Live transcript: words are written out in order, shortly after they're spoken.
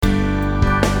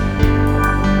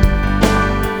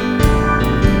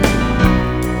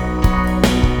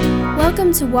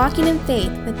Welcome to Walking in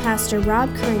Faith with Pastor Rob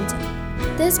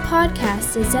Currington. This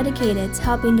podcast is dedicated to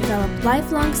helping develop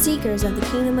lifelong seekers of the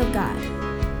kingdom of God.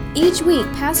 Each week,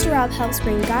 Pastor Rob helps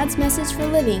bring God's message for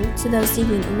living to those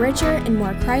seeking a richer and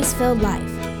more Christ-filled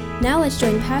life. Now let's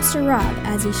join Pastor Rob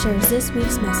as he shares this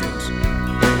week's message.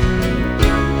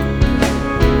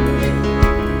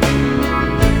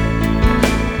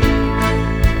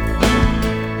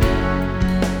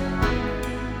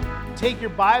 Take your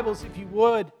Bibles, if you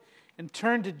would, and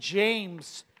turn to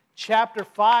James chapter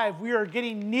 5. We are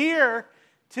getting near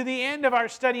to the end of our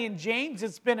study in James.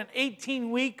 It's been an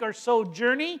 18-week or so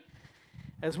journey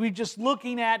as we're just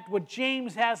looking at what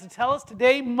James has to tell us.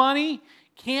 Today, money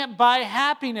can't buy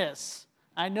happiness.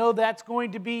 I know that's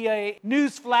going to be a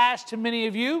news flash to many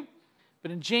of you, but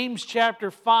in James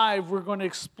chapter 5, we're going to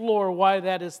explore why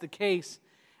that is the case.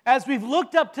 As we've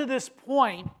looked up to this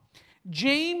point,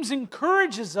 James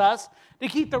encourages us to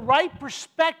keep the right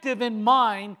perspective in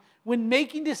mind when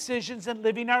making decisions and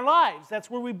living our lives.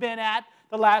 That's where we've been at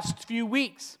the last few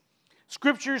weeks.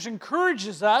 Scriptures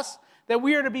encourages us that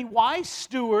we are to be wise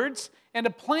stewards and to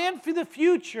plan for the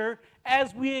future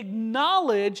as we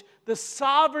acknowledge the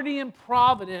sovereignty and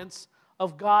providence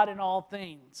of God in all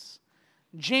things.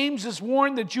 James has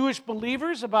warned the Jewish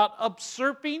believers about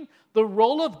usurping the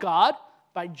role of God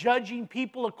by judging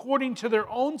people according to their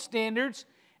own standards,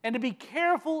 and to be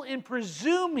careful in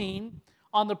presuming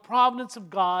on the providence of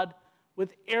God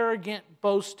with arrogant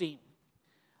boasting.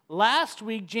 Last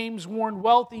week, James warned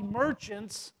wealthy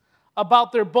merchants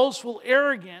about their boastful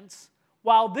arrogance,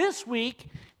 while this week,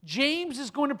 James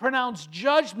is going to pronounce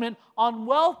judgment on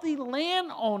wealthy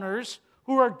landowners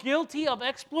who are guilty of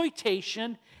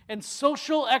exploitation and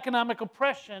social economic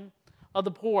oppression of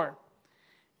the poor.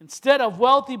 Instead of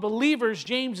wealthy believers,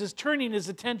 James is turning his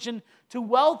attention to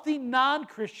wealthy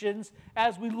non-Christians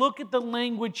as we look at the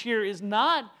language here is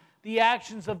not the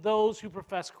actions of those who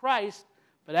profess Christ,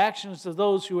 but actions of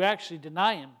those who actually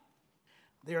deny Him.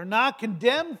 They are not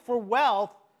condemned for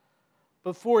wealth,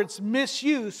 but for its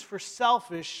misuse for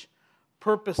selfish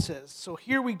purposes. So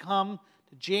here we come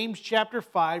to James chapter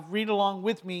 5. Read along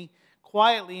with me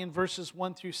quietly in verses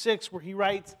 1 through 6, where he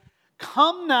writes,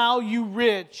 "Come now, you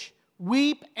rich,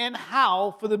 weep and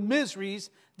howl for the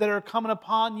miseries that are coming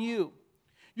upon you.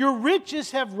 Your riches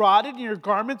have rotted, and your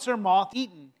garments are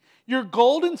moth-eaten. Your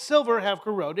gold and silver have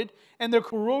corroded, and their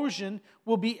corrosion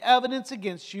will be evidence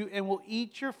against you, and will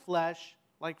eat your flesh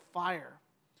like fire.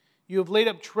 You have laid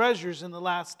up treasures in the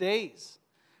last days.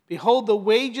 Behold, the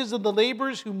wages of the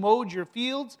laborers who mowed your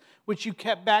fields, which you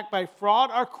kept back by fraud,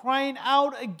 are crying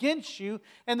out against you,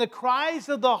 and the cries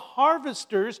of the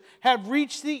harvesters have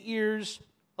reached the ears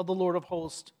of the Lord of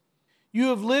hosts. You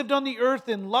have lived on the earth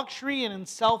in luxury and in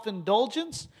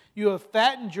self-indulgence. You have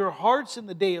fattened your hearts in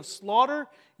the day of slaughter.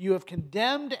 You have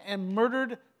condemned and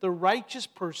murdered the righteous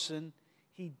person.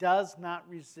 He does not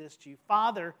resist you."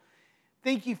 Father,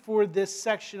 thank you for this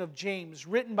section of James,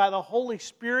 written by the Holy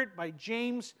Spirit, by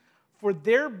James, for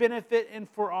their benefit and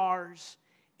for ours.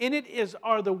 In it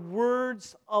are the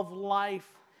words of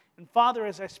life. And Father,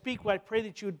 as I speak, I pray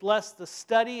that you would bless the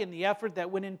study and the effort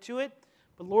that went into it.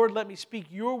 But Lord, let me speak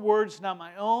your words, not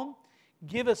my own.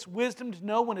 Give us wisdom to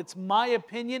know when it's my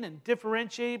opinion and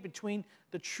differentiate between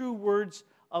the true words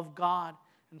of God.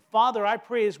 And Father, I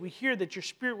pray as we hear that your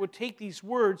Spirit would take these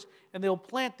words and they'll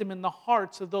plant them in the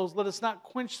hearts of those. Let us not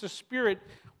quench the Spirit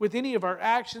with any of our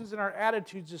actions and our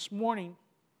attitudes this morning.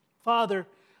 Father,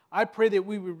 I pray that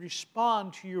we would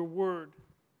respond to your word.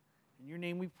 In your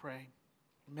name we pray.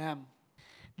 Amen.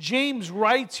 James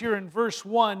writes here in verse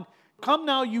 1, "Come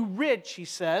now, you rich," he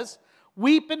says,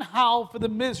 "weep and howl for the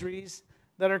miseries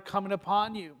that are coming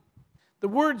upon you." The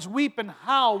words weep and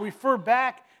howl refer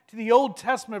back to the Old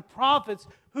Testament prophets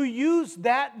who used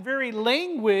that very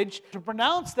language to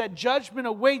pronounce that judgment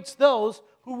awaits those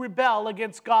who rebel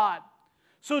against God.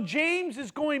 So James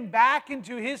is going back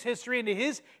into his history, into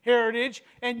his heritage,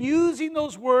 and using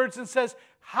those words and says,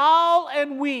 howl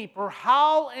and weep, or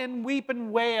howl and weep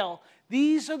and wail.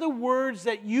 These are the words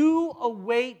that you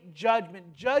await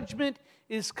judgment. Judgment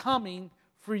is coming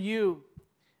for you.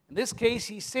 In this case,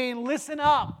 he's saying, listen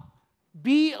up.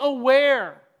 Be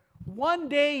aware. One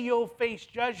day you'll face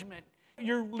judgment.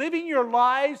 You're living your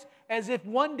lives as if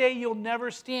one day you'll never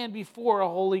stand before a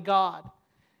holy God.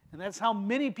 And that's how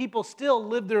many people still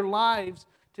live their lives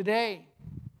today.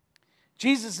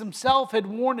 Jesus himself had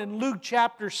warned in Luke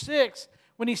chapter 6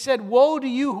 when he said, "Woe to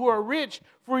you who are rich,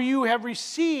 for you have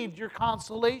received your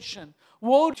consolation.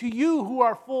 Woe to you who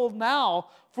are full now,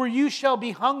 for you shall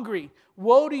be hungry.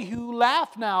 Woe to you who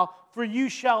laugh now, for you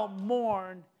shall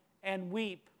mourn and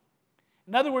weep."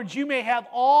 In other words, you may have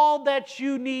all that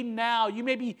you need now. You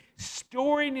may be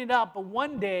storing it up, but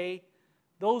one day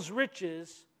those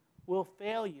riches will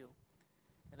fail you.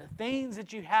 And the things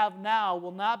that you have now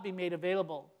will not be made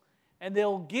available, and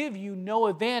they'll give you no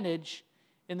advantage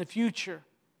in the future.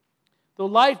 Though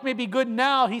life may be good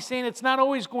now, he's saying it's not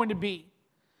always going to be.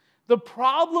 The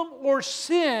problem or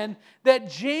sin that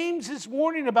James is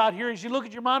warning about here, as you look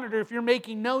at your monitor, if you're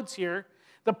making notes here,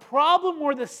 the problem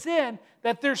or the sin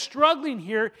that they're struggling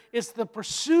here is the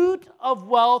pursuit of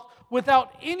wealth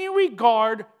without any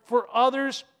regard for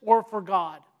others or for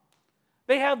God.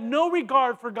 They have no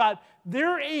regard for God.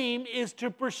 Their aim is to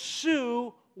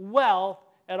pursue wealth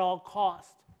at all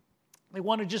cost. They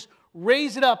want to just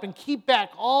raise it up and keep back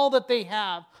all that they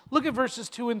have. Look at verses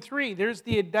 2 and 3. There's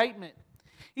the indictment.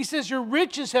 He says, your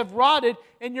riches have rotted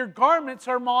and your garments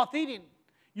are moth-eaten.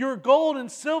 Your gold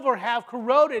and silver have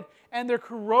corroded, and their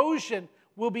corrosion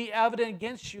will be evident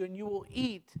against you, and you will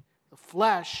eat the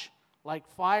flesh like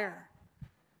fire.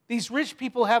 These rich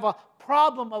people have a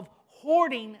problem of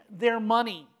hoarding their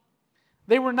money.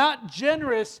 They were not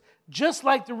generous, just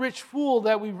like the rich fool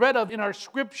that we read of in our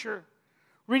scripture.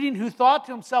 Reading, who thought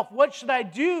to himself, what should I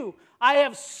do? I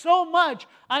have so much,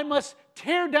 I must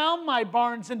tear down my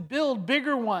barns and build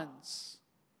bigger ones.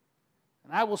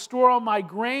 And I will store all my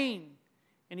grain.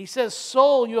 And he says,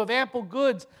 soul, you have ample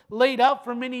goods laid up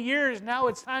for many years. Now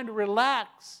it's time to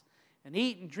relax and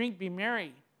eat and drink, be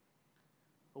merry.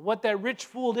 But what that rich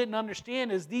fool didn't understand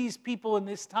is these people in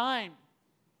this time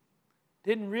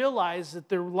didn't realize that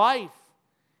their life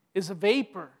is a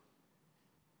vapor.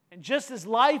 And just as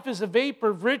life is a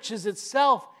vapor, riches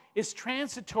itself is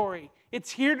transitory. It's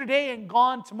here today and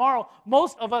gone tomorrow.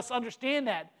 Most of us understand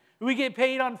that. We get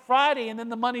paid on Friday and then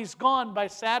the money's gone by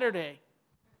Saturday.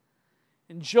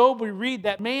 In Job, we read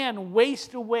that man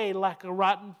wastes away like a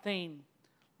rotten thing,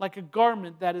 like a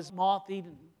garment that is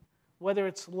moth-eaten. Whether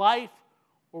it's life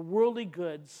or worldly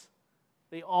goods,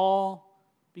 they all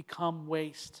become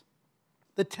waste.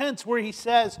 The tense where he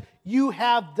says, you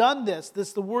have done this,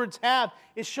 the words have,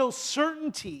 it shows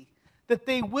certainty that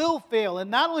they will fail.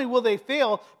 And not only will they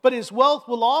fail, but his wealth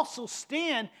will also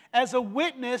stand as a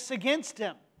witness against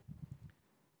him.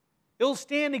 It'll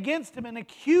stand against him and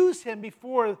accuse him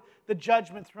before the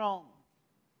judgment throne.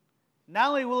 Not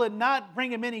only will it not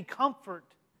bring him any comfort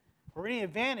or any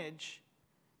advantage,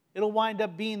 it'll wind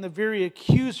up being the very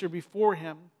accuser before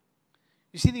him.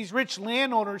 You see, these rich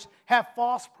landowners have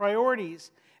false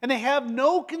priorities, and they have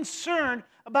no concern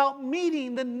about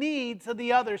meeting the needs of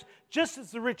the others, just as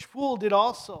the rich fool did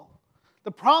also.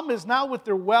 The problem is not with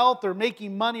their wealth or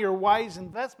making money or wise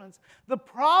investments. The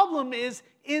problem is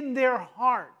in their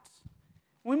hearts.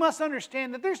 We must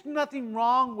understand that there's nothing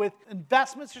wrong with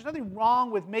investments. There's nothing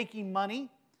wrong with making money.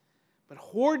 But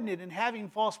hoarding it and having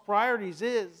false priorities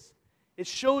is. It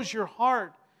shows your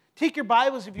heart. Take your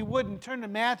Bibles, if you would, and turn to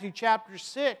Matthew chapter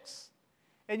 6.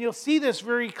 And you'll see this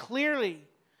very clearly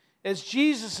as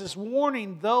Jesus is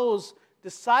warning those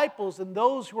disciples and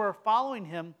those who are following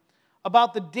him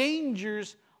about the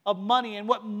dangers of money and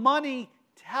what money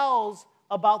tells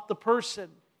about the person.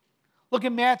 Look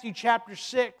at Matthew chapter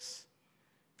 6.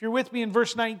 If you're with me in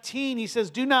verse 19, he says,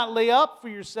 do not lay up for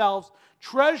yourselves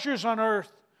treasures on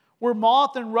earth where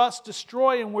moth and rust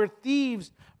destroy and where thieves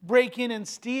break in and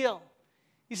steal.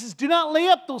 He says, do not lay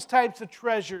up those types of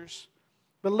treasures,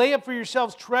 but lay up for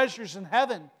yourselves treasures in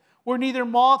heaven where neither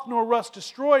moth nor rust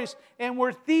destroys and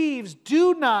where thieves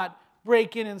do not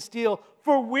break in and steal.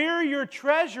 For where your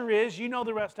treasure is, you know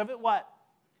the rest of it, what?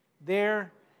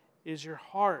 There is your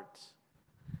heart.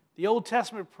 The Old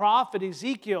Testament prophet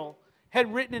Ezekiel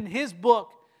had written in his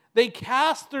book, they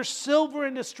cast their silver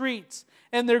into streets,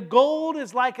 and their gold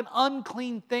is like an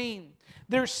unclean thing.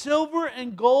 Their silver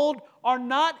and gold are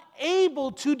not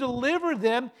able to deliver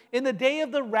them in the day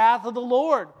of the wrath of the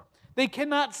Lord. They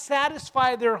cannot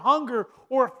satisfy their hunger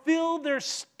or fill their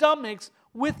stomachs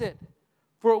with it,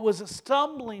 for it was a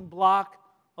stumbling block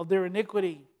of their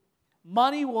iniquity.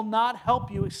 Money will not help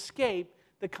you escape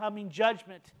the coming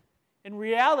judgment. In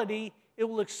reality, it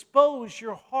will expose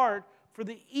your heart for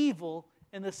the evil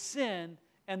and the sin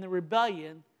and the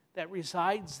rebellion that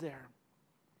resides there.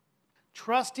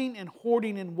 Trusting and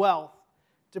hoarding in wealth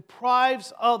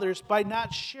deprives others by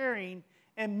not sharing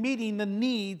and meeting the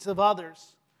needs of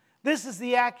others. This is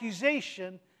the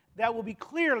accusation that will be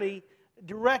clearly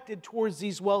directed towards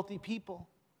these wealthy people.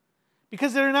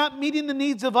 Because they're not meeting the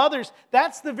needs of others.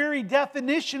 That's the very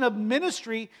definition of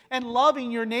ministry and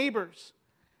loving your neighbors.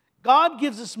 God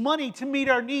gives us money to meet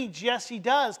our needs. Yes, He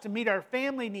does, to meet our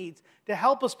family needs, to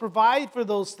help us provide for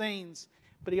those things.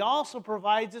 But He also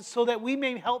provides it so that we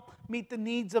may help meet the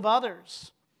needs of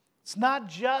others. It's not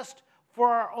just for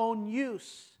our own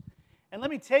use. And let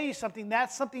me tell you something,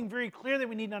 that's something very clear that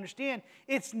we need to understand.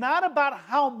 It's not about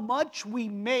how much we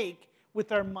make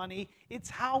with our money, it's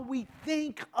how we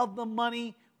think of the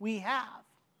money we have.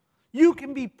 You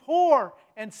can be poor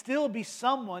and still be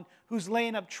someone who's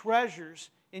laying up treasures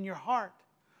in your heart,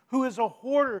 who is a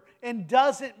hoarder and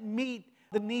doesn't meet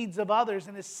the needs of others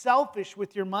and is selfish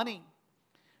with your money.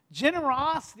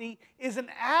 Generosity is an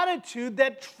attitude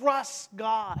that trusts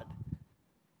God.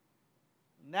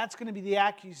 And that's going to be the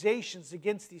accusations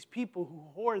against these people who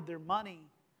hoard their money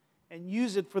and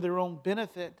use it for their own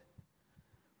benefit.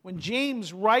 When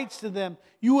James writes to them,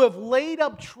 "You have laid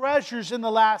up treasures in the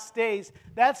last days,"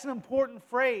 that's an important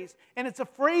phrase. And it's a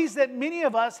phrase that many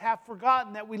of us have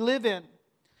forgotten that we live in.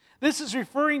 This is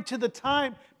referring to the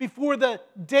time before the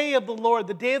day of the Lord.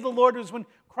 The day of the Lord was when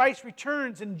Christ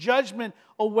returns and judgment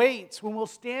awaits, when we'll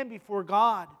stand before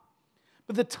God.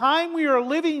 But the time we are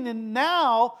living in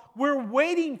now, we're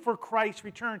waiting for Christ's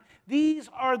return. These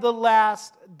are the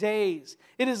last days.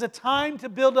 It is a time to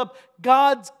build up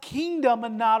God's kingdom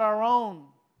and not our own.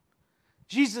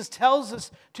 Jesus tells us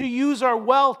to use our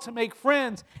wealth to make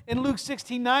friends. In Luke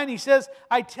 16:9, he says,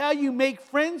 "I tell you, make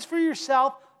friends for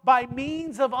yourself by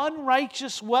means of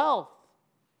unrighteous wealth,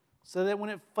 so that when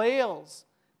it fails,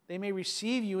 they may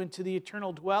receive you into the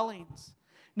eternal dwellings."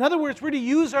 In other words, we're to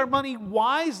use our money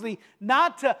wisely,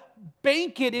 not to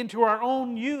bank it into our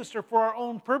own use or for our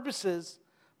own purposes,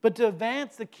 but to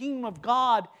advance the kingdom of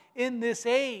God in this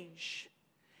age.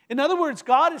 In other words,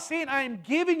 God is saying, I am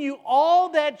giving you all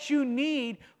that you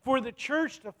need for the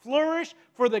church to flourish,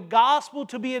 for the gospel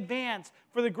to be advanced,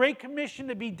 for the Great Commission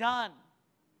to be done.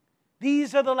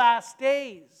 These are the last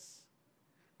days.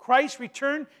 Christ's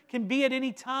return can be at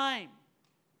any time.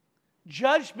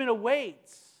 Judgment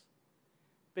awaits.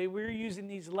 But we're using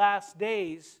these last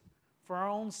days for our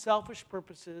own selfish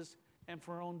purposes and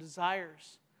for our own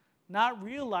desires, not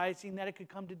realizing that it could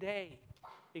come today,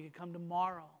 it could come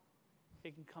tomorrow,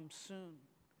 it can come soon.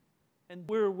 And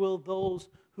where will those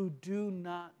who do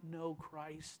not know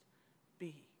Christ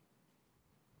be?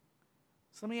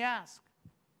 So let me ask,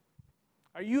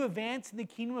 are you advancing the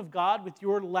kingdom of God with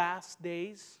your last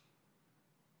days?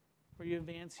 Or are you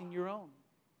advancing your own?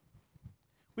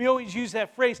 We always use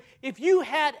that phrase, if you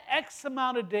had X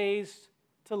amount of days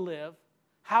to live,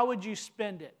 how would you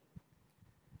spend it?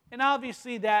 And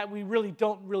obviously that we really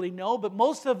don't know, but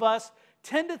most of us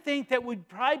tend to think that we'd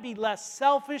probably be less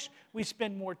selfish. We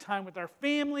spend more time with our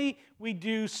family. We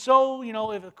do so,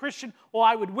 if a Christian,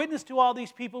 I would witness to all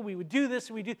these people. We would do this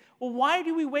and we do. Well, why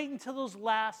do we wait until those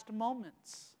last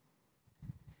moments?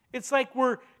 It's like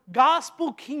we're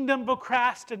gospel kingdom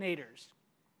procrastinators.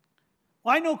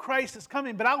 Well, I know Christ is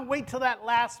coming, but I'll wait till that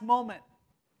last moment.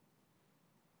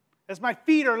 As my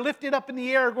feet are lifted up in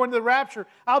the air going to the rapture,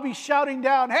 I'll be shouting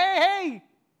down, hey!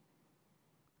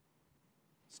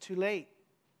 It's too late.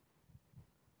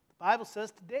 The Bible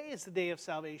says today is the day of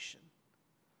salvation.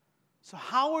 So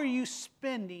how are you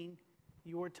spending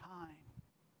your time?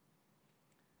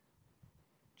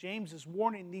 James is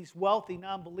warning these wealthy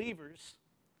non-believers.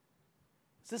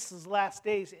 This is the last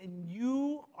days, and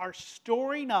you are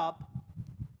storing up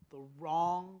the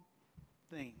wrong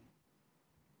thing.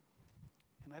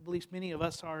 And I believe many of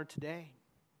us are today.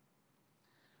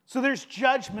 So there's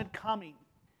judgment coming.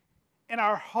 And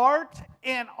our heart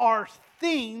and our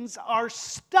things, our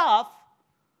stuff,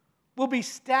 will be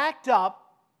stacked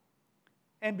up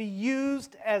and be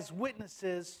used as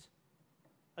witnesses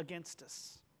against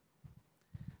us.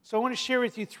 So I want to share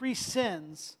with you 3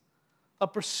 sins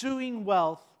of pursuing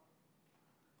wealth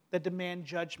that demand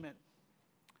judgment.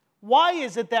 Why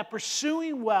is it that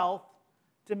pursuing wealth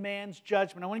demands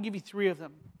judgment? I want to give you 3 of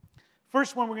them.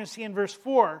 First one we're going to see in verse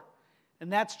 4,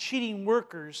 and that's cheating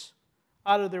workers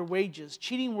out of their wages.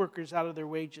 Cheating workers out of their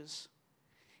wages.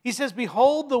 He says,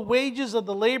 "Behold, the wages of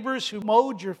the laborers who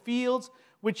mowed your fields,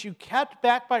 which you kept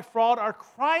back by fraud, are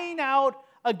crying out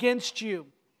against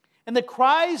you. And the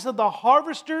cries of the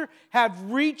harvester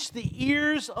have reached the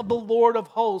ears of the Lord of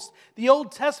hosts." The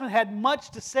Old Testament had much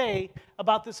to say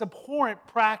about this abhorrent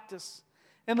practice.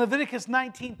 In Leviticus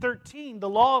 19:13, the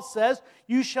law says,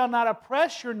 "You shall not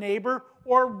oppress your neighbor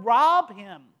or rob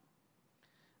him.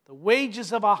 The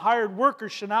wages of a hired worker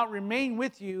shall not remain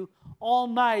with you all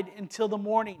night until the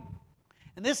morning."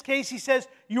 In this case, he says,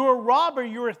 you're a robber,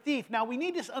 you're a thief. Now, we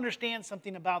need to understand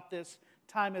something about this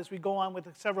time as we go on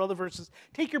with several other verses.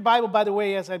 Take your Bible, by the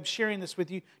way, as I'm sharing this with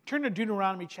you. Turn to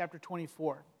Deuteronomy chapter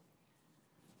 24.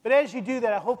 But as you do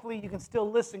that, hopefully you can still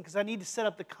listen because I need to set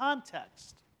up the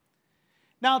context.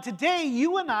 Now, today,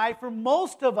 you and I, for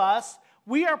most of us,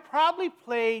 we are probably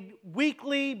paid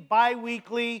weekly,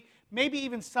 bi-weekly, maybe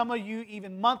even some of you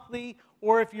even monthly,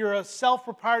 or if you're a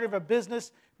self-proprietor of a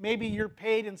business, maybe you're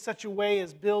paid in such a way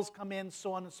as bills come in,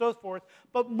 so on and so forth.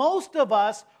 But most of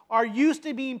us are used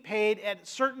to being paid at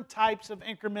certain types of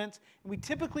increments, and we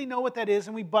typically know what that is,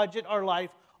 and we budget our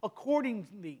life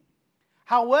accordingly.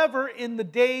 However, in the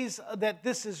days that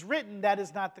this is written, that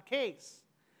is not the case.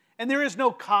 And there is no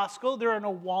Costco, there are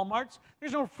no Walmarts,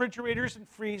 there's no refrigerators and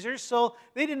freezers, so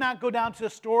they did not go down to the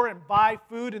store and buy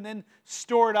food and then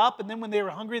store it up, and then when they were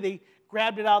hungry, they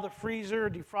grabbed it out of the freezer,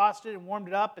 defrosted it, and warmed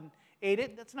it up and ate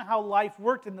it. That's not how life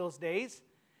worked in those days.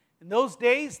 In those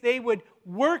days, they would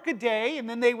work a day, and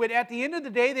then they would, at the end of the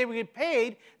day, they would get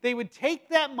paid. They would take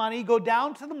that money, go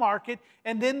down to the market,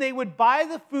 and then they would buy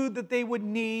the food that they would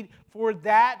need for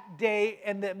that day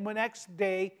and the next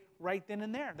day right then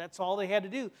and there. That's all they had to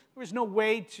do. There was no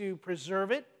way to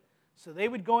preserve it, so they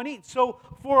would go and eat. So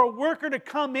for a worker to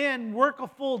come in, work a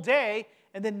full day,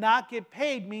 and then not get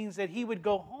paid means that he would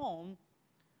go home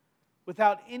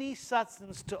without any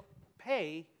substance to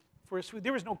pay for his food.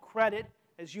 There was no credit,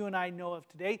 as you and I know of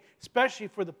today, especially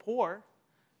for the poor.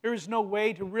 There was no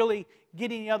way to really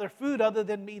get any other food other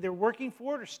than either working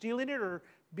for it or stealing it or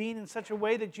being in such a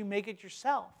way that you make it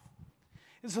yourself.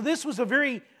 And so this was a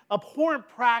very abhorrent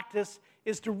practice,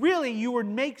 is to really, you would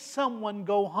make someone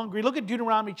go hungry. Look at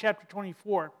Deuteronomy chapter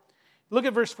 24. Look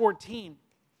at verse 14.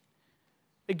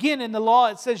 Again, in the law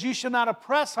it says, "You shall not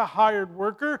oppress a hired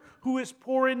worker who is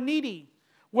poor and needy,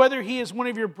 whether he is one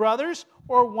of your brothers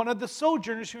or one of the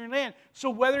sojourners in your land." So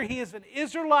whether he is an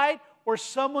Israelite or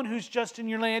someone who's just in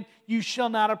your land, you shall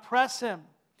not oppress him.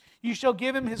 You shall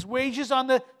give him his wages on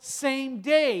the same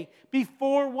day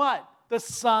before what? The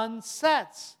sun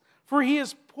sets. For he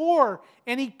is poor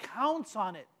and he counts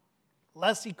on it,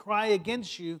 lest he cry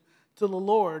against you to the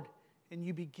Lord and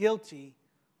you be guilty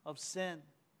of sin.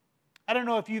 I don't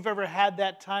know if you've ever had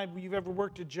that time where you've ever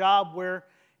worked a job where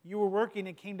you were working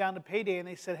and came down to payday and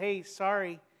they said, "Hey,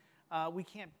 sorry, we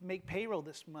can't make payroll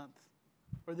this month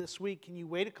or this week. Can you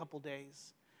wait a couple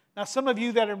days?" Now, some of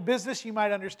you that are in business, you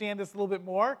might understand this a little bit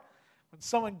more. When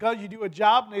someone goes, you do a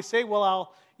job and they say,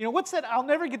 "Well, what's that? I'll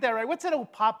never get that right. What's that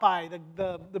old Popeye,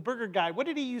 the burger guy? What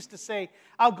did he used to say?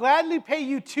 I'll gladly pay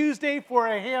you Tuesday for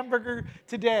a hamburger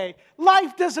today."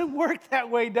 Life doesn't work that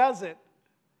way, does it?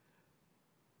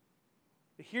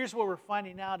 But here's what we're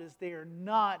finding out is they are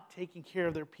not taking care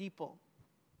of their people.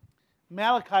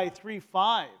 Malachi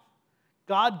 3:5,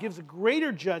 God gives a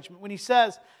greater judgment when he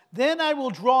says, "Then I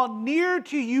will draw near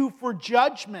to you for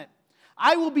judgment.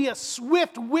 I will be a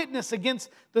swift witness against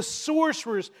the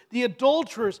sorcerers, the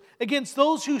adulterers, against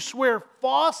those who swear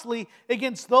falsely,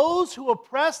 against those who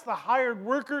oppress the hired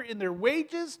worker in their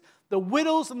wages, the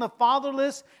widows and the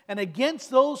fatherless, and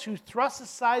against those who thrust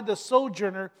aside the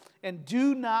sojourner and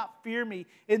do not fear me."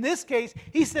 In this case,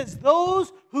 he says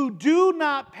those who do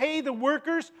not pay the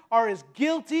workers are as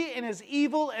guilty and as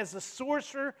evil as the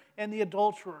sorcerer and the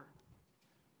adulterer.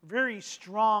 Very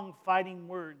strong fighting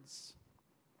words.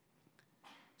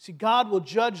 See, God will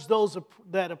judge those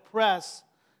that oppress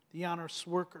the honest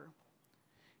worker.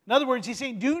 In other words, he's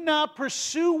saying, do not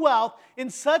pursue wealth in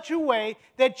such a way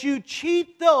that you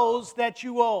cheat those that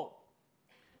you owe.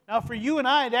 Now, for you and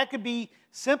I, that could be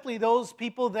simply those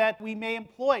people that we may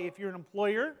employ. If you're an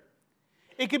employer,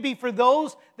 it could be for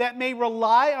those that may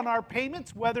rely on our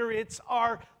payments, whether it's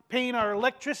paying our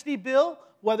electricity bill,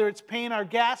 whether it's paying our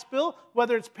gas bill,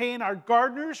 whether it's paying our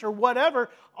gardeners or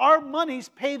whatever, our monies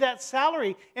pay that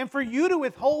salary. And for you to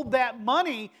withhold that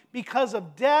money because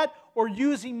of debt or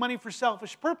using money for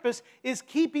selfish purpose is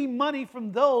keeping money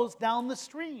from those down the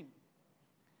stream.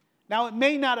 Now, it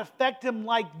may not affect them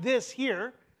like this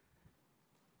here.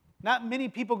 Not many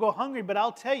people go hungry, but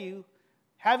I'll tell you,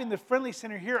 having the Friendly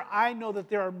Center here, I know that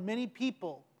there are many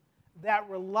people that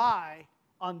rely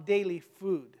on daily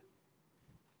food.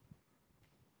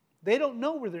 They don't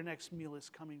know where their next meal is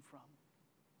coming from.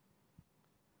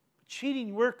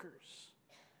 Cheating workers,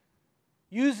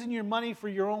 using your money for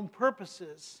your own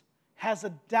purposes, has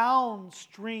a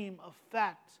downstream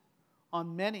effect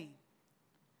on many.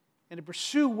 And to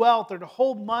pursue wealth or to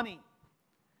hold money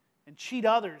and cheat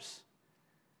others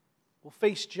will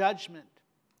face judgment.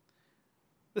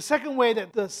 The second way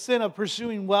that the sin of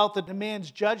pursuing wealth that demands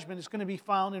judgment is going to be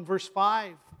found in verse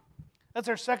 5. That's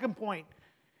our second point.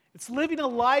 It's living a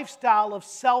lifestyle of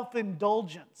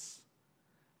self-indulgence.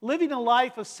 Living a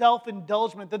life of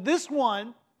self-indulgence. That this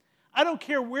one, I don't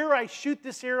care where I shoot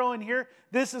this arrow in here,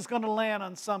 this is going to land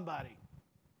on somebody.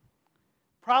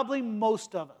 Probably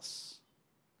most of us.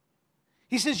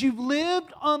 He says, you've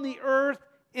lived on the earth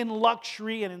in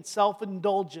luxury and in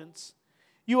self-indulgence.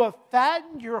 You have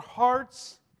fattened your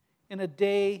hearts in a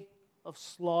day of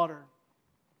slaughter.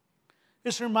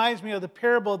 This reminds me of the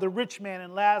parable of the rich man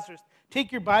and Lazarus.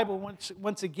 Take your Bible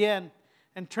once again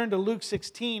and turn to Luke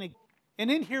 16.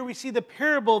 And in here we see the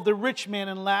parable of the rich man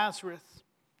and Lazarus.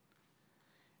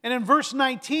 And in verse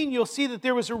 19, you'll see that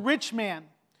there was a rich man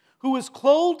who was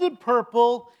clothed in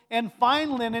purple and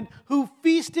fine linen, who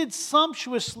feasted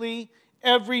sumptuously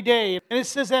every day. And it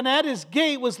says, and at his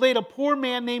gate was laid a poor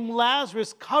man named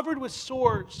Lazarus, covered with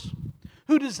sores,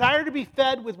 who desired to be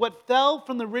fed with what fell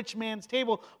from the rich man's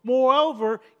table.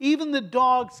 Moreover, even the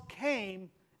dogs came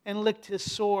and licked his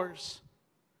sores.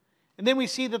 And then we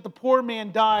see that the poor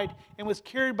man died and was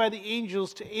carried by the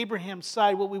angels to Abraham's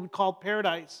side, what we would call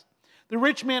paradise. The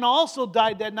rich man also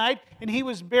died that night, and he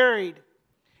was buried.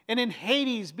 And in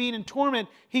Hades, being in torment,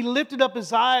 he lifted up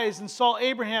his eyes and saw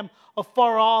Abraham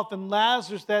afar off and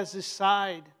Lazarus at his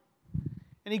side.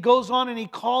 And he goes on and he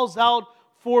calls out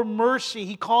for mercy.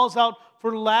 He calls out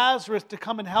for Lazarus to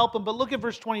come and help him. But look at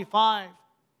verse 25.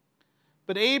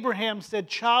 But Abraham said,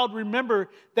 child, remember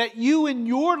that you in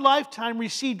your lifetime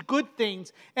received good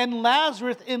things, and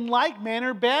Lazarus in like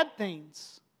manner bad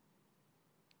things.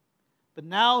 But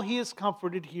now he is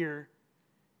comforted here,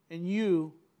 and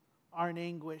you are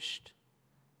anguished.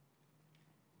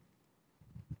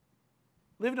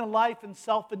 Living a life in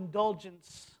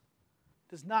self-indulgence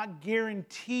does not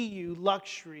guarantee you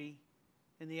luxury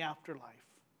in the afterlife.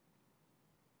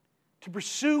 To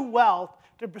pursue wealth,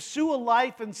 to pursue a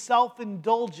life in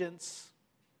self-indulgence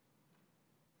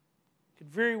could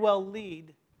very well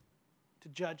lead to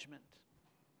judgment.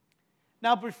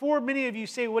 Now, before many of you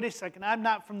say, wait a second, I'm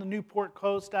not from the Newport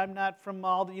Coast, I'm not from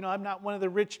I'm not one of the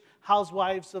rich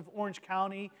housewives of Orange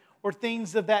County or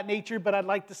things of that nature, but I'd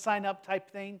like to sign up type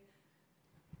thing.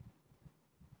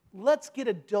 Let's get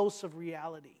a dose of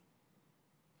reality.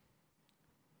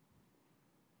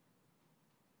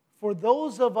 For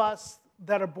those of us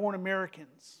that are born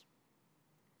Americans,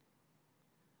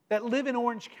 that live in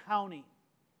Orange County,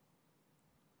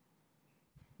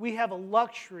 we have a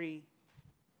luxury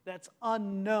that's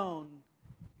unknown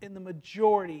in the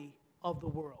majority of the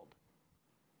world.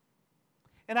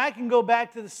 And I can go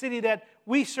back to the city that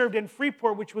we served in,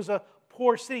 Freeport, which was a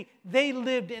poor city. They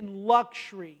lived in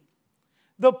luxury.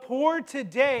 The poor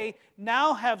today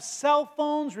now have cell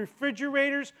phones,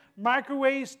 refrigerators,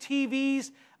 microwaves,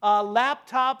 TVs,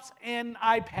 laptops, and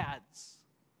iPads.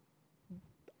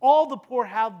 All the poor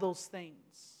have those things.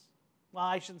 Well,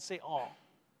 I shouldn't say all.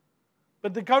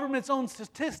 But the government's own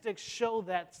statistics show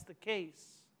that's the case.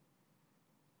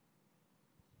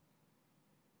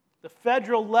 The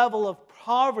federal level of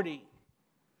poverty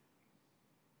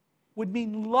would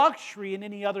mean luxury in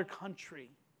any other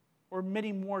country or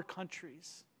many more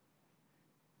countries.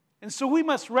 And so we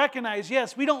must recognize,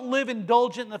 yes, we don't live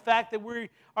indulgent in the fact that we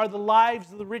are the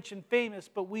lives of the rich and famous,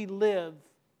 but we live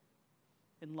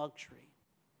in luxury.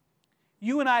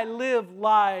 You and I live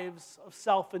lives of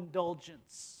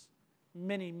self-indulgence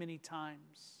many, many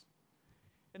times.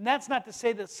 And that's not to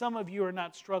say that some of you are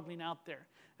not struggling out there.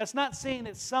 That's not saying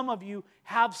that some of you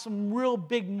have some real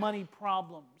big money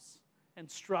problems and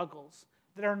struggles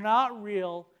that are not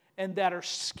real and that are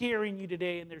scaring you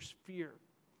today, and there's fear.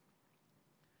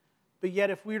 But yet,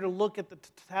 if we were to look at the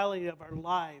totality of our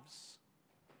lives,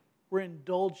 we're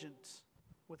indulgent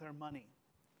with our money.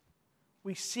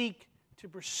 We seek to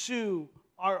pursue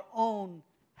our own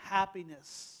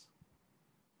happiness.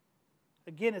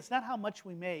 Again, it's not how much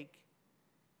we make,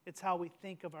 it's how we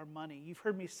think of our money. You've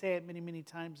heard me say it many, many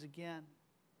times again.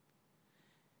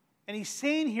 And he's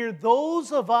saying here,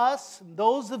 those of us and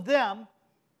those of them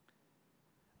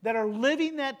that are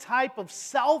living that type of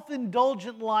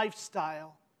self-indulgent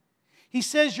lifestyle, he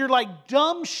says you're like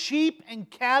dumb sheep and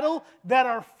cattle that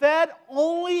are fed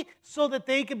only so that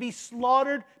they can be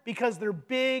slaughtered because they're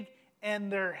big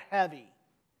and they're heavy.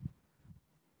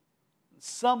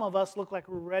 Some of us look like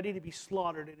we're ready to be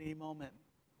slaughtered at any moment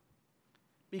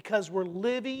because we're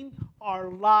living our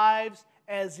lives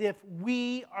as if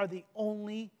we are the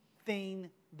only thing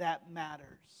that matters.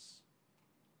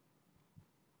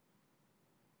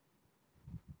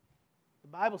 The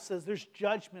Bible says there's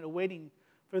judgment awaiting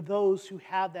for those who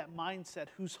have that mindset,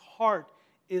 whose heart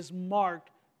is marked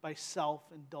by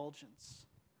self-indulgence.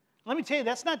 Let me tell you,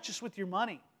 that's not just with your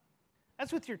money.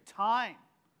 That's with your time.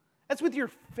 That's with your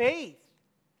faith.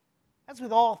 That's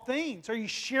with all things. Are you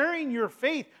sharing your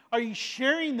faith? Are you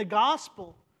sharing the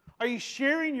gospel? Are you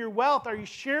sharing your wealth? Are you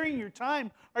sharing your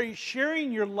time? Are you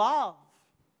sharing your love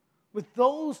with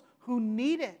those who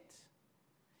need it?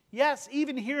 Yes,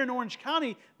 even here in Orange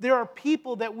County, there are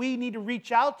people that we need to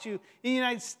reach out to. In the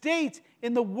United States,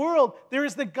 in the world, there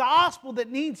is the gospel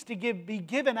that needs to be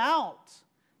given out.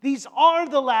 These are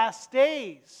the last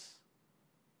days.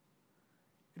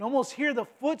 You can almost hear the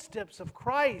footsteps of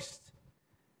Christ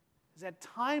as that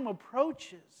time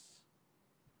approaches.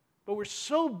 But we're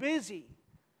so busy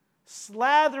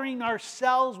slathering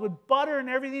ourselves with butter and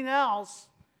everything else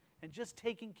and just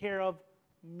taking care of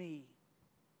me.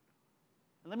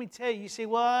 And let me tell you, you say,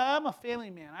 well, I'm a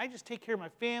family man. I just take care of my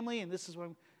family, and this is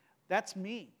what that's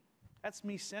me. That's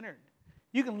me-centered.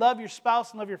 You can love your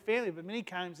spouse and love your family, but many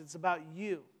times it's about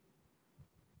you.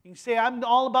 You can say, I'm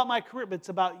all about my career, but it's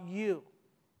about you.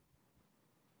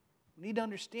 We need to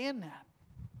understand that.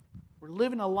 We're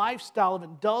living a lifestyle of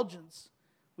indulgence.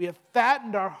 We have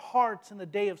fattened our hearts in the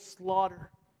day of slaughter.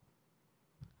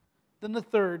 Then the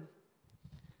third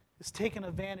is taking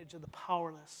advantage of the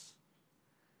powerless.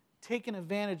 Taking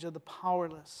advantage of the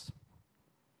powerless.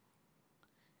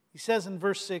 He says in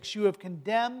verse 6, you have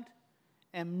condemned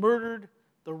and murdered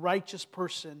the righteous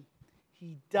person.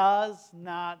 He does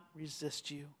not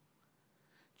resist you.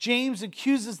 James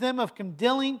accuses them of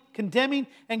condemning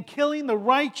and killing the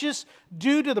righteous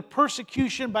due to the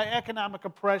persecution by economic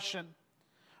oppression.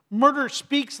 Murder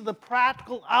speaks of the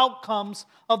practical outcomes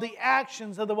of the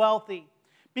actions of the wealthy.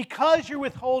 Because you're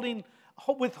withholding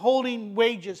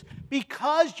wages,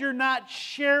 because you're not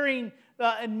sharing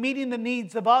and meeting the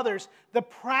needs of others, the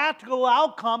practical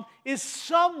outcome is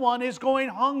someone is going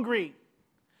hungry.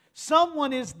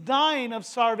 Someone is dying of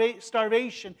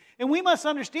starvation. And we must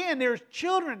understand there's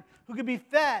children who can be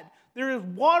fed. There is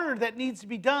water that needs to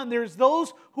be done. There's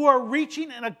those who are reaching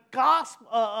an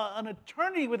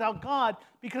eternity without God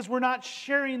because we're not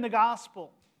sharing the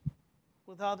gospel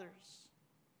with others.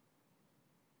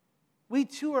 We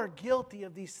too are guilty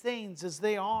of these things as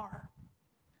they are.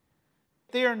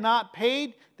 If they are not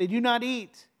paid, they do not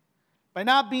eat. By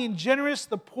not being generous,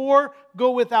 the poor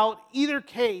go without either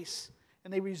case,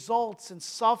 and they result in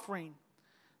suffering.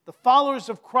 The followers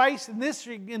of Christ in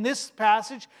this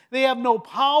passage, they have no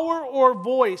power or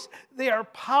voice. They are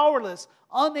powerless,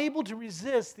 unable to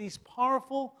resist these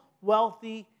powerful,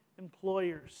 wealthy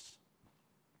employers.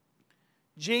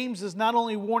 James is not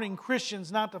only warning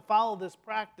Christians not to follow this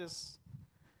practice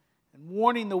and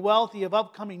warning the wealthy of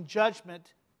upcoming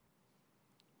judgment,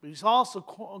 but he's also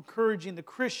encouraging the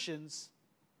Christians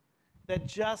that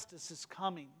justice is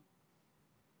coming.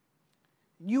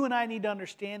 You and I need to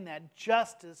understand that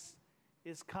justice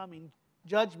is coming.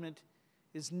 Judgment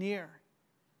is near.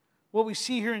 What we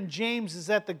see here in James is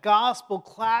that the gospel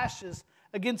clashes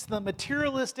against the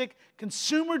materialistic,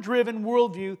 consumer-driven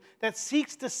worldview that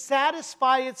seeks to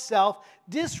satisfy itself,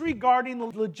 disregarding the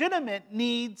legitimate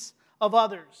needs of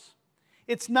others.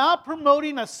 It's not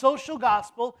promoting a social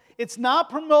gospel. It's not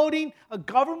promoting a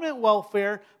government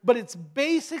welfare, but it's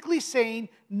basically saying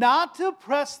not to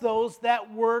oppress those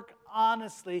that work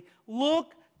honestly.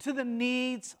 Look to the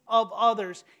needs of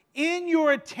others. In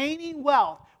your attaining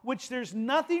wealth, which there's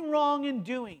nothing wrong in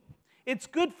doing, it's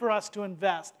good for us to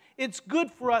invest. It's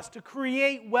good for us to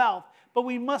create wealth. But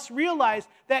we must realize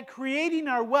that creating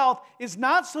our wealth is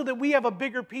not so that we have a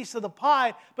bigger piece of the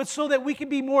pie, but so that we can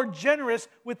be more generous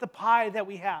with the pie that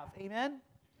we have. Amen?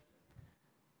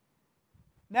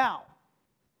 Now,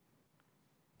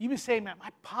 you may say, man,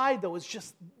 my pie, though, is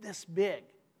just this big.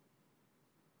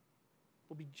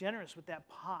 Well, be generous with that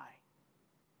pie.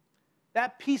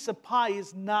 That piece of pie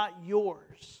is not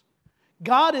yours.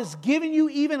 God has given you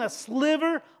even a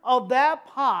sliver of that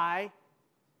pie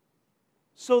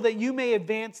so that you may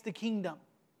advance the kingdom.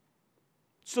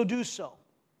 So do so.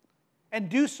 And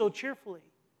do so cheerfully.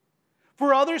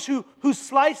 For others whose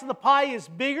slice of the pie is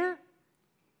bigger,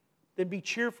 then be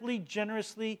cheerfully,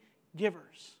 generously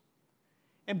givers.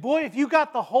 And boy, if you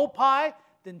got the whole pie,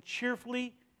 then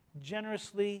cheerfully,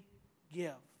 generously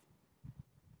give.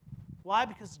 Why?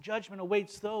 Because judgment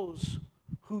awaits those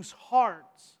whose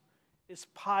hearts is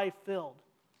pie-filled.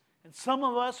 And some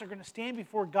of us are going to stand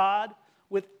before God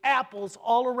with apples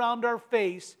all around our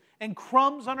face and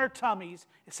crumbs on our tummies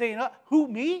and saying, who,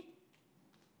 me?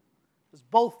 Because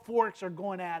both forks are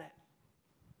going at it.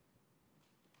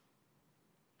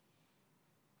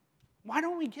 Why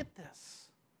don't we get this?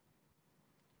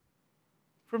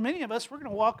 For many of us, we're going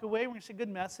to walk away, we're going to say, good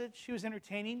message. She was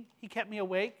entertaining. He kept me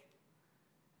awake.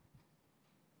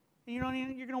 And you're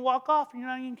going to walk off and you're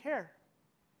not even care.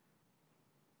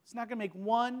 It's not going to make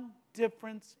one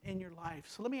difference in your life.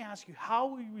 So let me ask you, how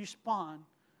will you respond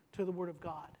to the Word of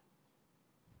God?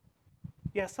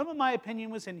 Yeah, some of my opinion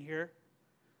was in here.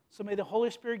 So may the Holy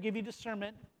Spirit give you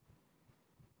discernment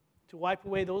to wipe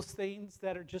away those things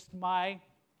that are just my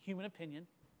human opinion.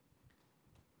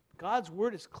 God's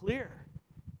word is clear.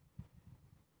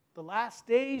 The last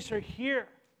days are here.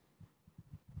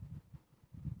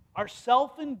 Our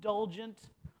self-indulgent,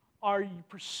 our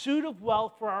pursuit of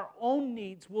wealth for our own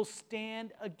needs will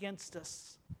stand against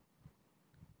us.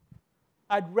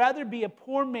 I'd rather be a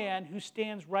poor man who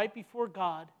stands right before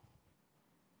God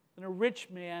than a rich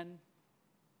man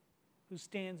who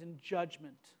stands in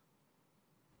judgment.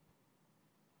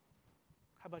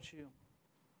 How about you?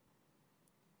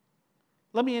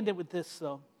 Let me end it with this,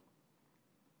 though.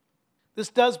 This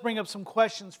does bring up some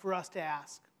questions for us to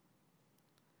ask.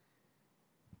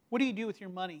 What do you do with your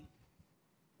money,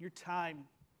 your time,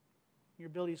 your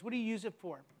abilities? What do you use it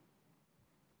for?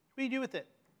 What do you do with it?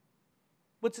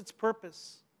 What's its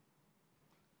purpose?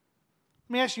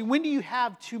 Let me ask you, when do you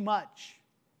have too much?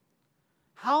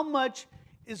 How much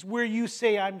is where you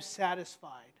say, I'm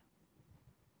satisfied?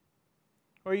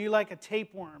 Or are you like a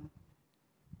tapeworm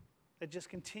that just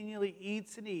continually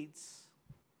eats and eats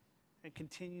and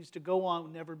continues to go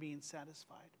on never being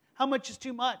satisfied? How much is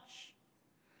too much?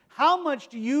 How much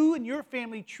do you and your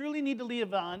family truly need to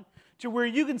live on to where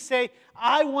you can say,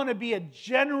 I want to be a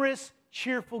generous,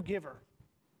 cheerful giver?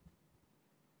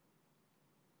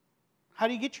 How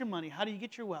do you get your money? How do you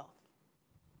get your wealth?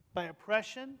 By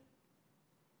oppression?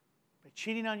 By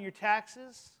cheating on your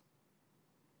taxes?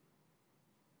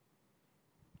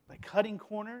 By cutting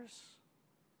corners?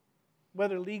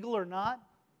 Whether legal or not?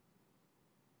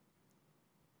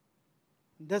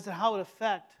 How it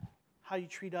affect how you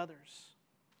treat others?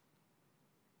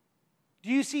 Do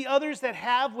you see others that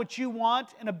have what you want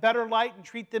in a better light and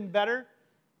treat them better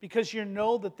because you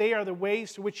know that they are the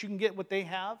ways to which you can get what they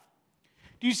have?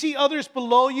 Do you see others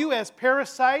below you as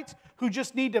parasites who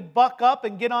just need to buck up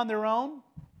and get on their own?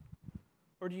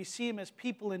 Or do you see them as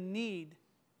people in need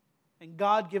and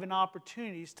God-given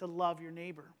opportunities to love your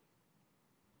neighbor?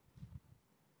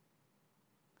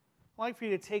 I'd like for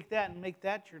you to take that and make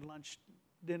that your lunch,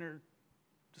 dinner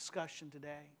discussion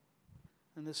today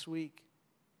and this week.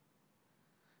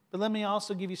 But let me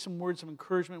also give you some words of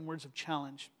encouragement and words of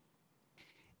challenge.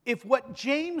 If what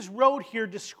James wrote here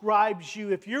describes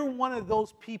you, if you're one of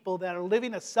those people that are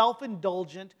living a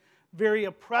self-indulgent, very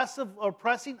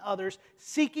oppressing others,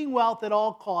 seeking wealth at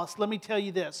all costs, let me tell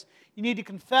you this. You need to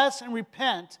confess and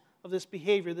repent of this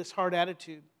behavior, this hard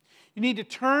attitude. You need to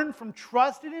turn from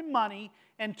trusting in money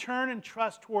and turn and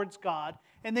trust towards God.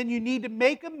 And then you need to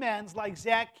make amends like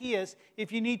Zacchaeus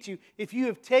if you need to. If you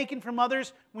have taken from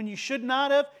others when you should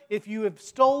not have, if you have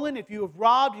stolen, if you have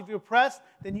robbed, if you have oppressed,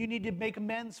 then you need to make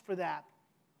amends for that.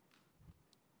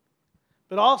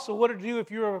 But also what to do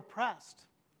if you're oppressed.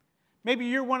 Maybe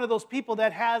you're one of those people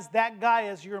that has that guy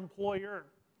as your employer.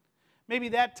 Maybe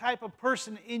that type of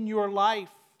person in your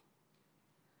life.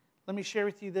 Let me share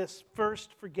with you this. First,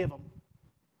 forgive them.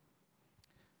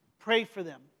 Pray for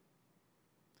them.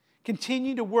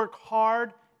 Continue to work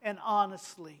hard and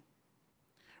honestly.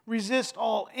 Resist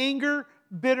all anger,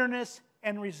 bitterness,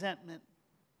 and resentment.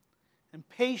 And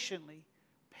patiently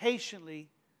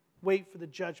wait for the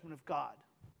judgment of God.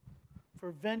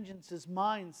 For vengeance is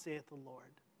mine, saith the Lord.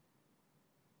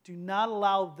 Do not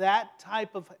allow that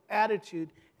type of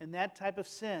attitude and that type of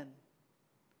sin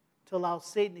to allow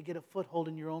Satan to get a foothold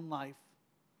in your own life.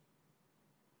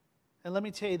 And let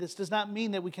me tell you, this does not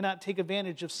mean that we cannot take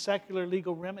advantage of secular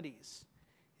legal remedies.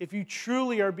 If you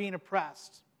truly are being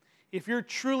oppressed, if you're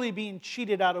truly being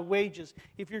cheated out of wages,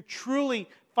 if you're truly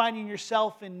finding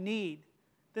yourself in need,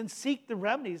 then seek the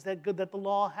remedies that the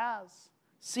law has.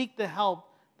 Seek the help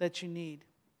that you need.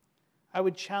 I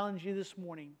would challenge you this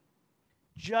morning.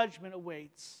 Judgment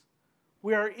awaits.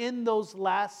 We are in those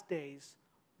last days.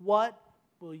 What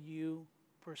will you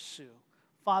pursue?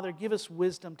 Father, give us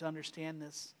wisdom to understand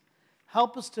this.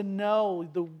 Help us to know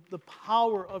the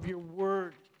power of your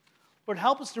word. Lord,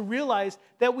 help us to realize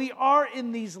that we are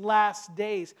in these last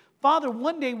days. Father,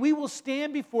 one day we will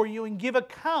stand before you and give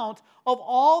account of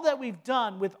all that we've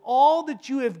done with all that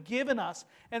you have given us.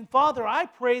 And Father, I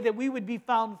pray that we would be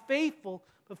found faithful.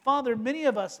 But Father, many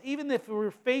of us, even if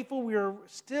we're faithful, we are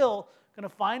still going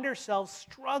to find ourselves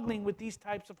struggling with these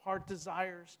types of heart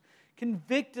desires.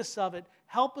 Convict us of it.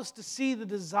 Help us to see the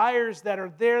desires that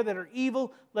are there that are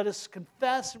evil. Let us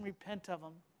confess and repent of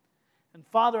them. And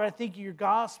Father, I thank you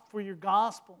for your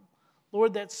gospel,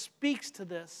 Lord, that speaks to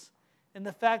this and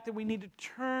the fact that we need to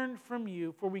turn from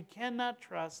you, for we cannot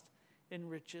trust in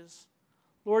riches.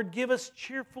 Lord, give us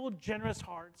cheerful, generous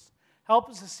hearts. Help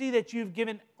us to see that you've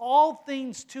given all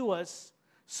things to us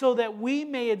so that we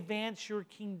may advance your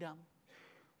kingdom.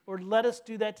 Lord, let us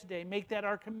do that today. Make that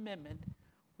our commitment.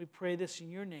 We pray this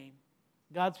in your name.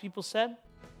 God's people said,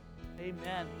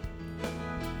 amen.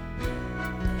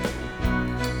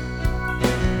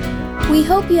 We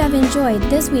hope you have enjoyed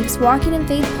this week's Walking in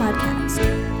Faith podcast.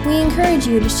 We encourage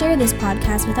you to share this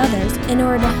podcast with others in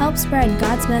order to help spread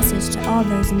God's message to all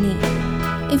those in need.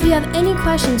 If you have any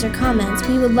questions or comments,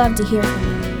 we would love to hear from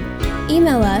you.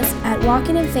 Email us at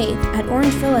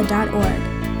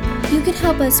walkinginfaith@orangevilla.org. You can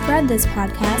help us spread this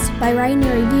podcast by writing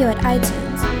a review at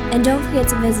iTunes, and don't forget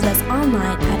to visit us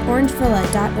online at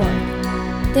orangevilla.org.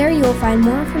 There you will find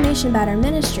more information about our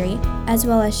ministry, as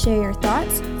well as share your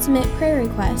thoughts, submit prayer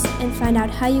requests, and find out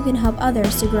how you can help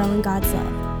others to grow in God's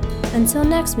love. Until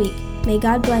next week, may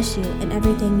God bless you in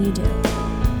everything you do.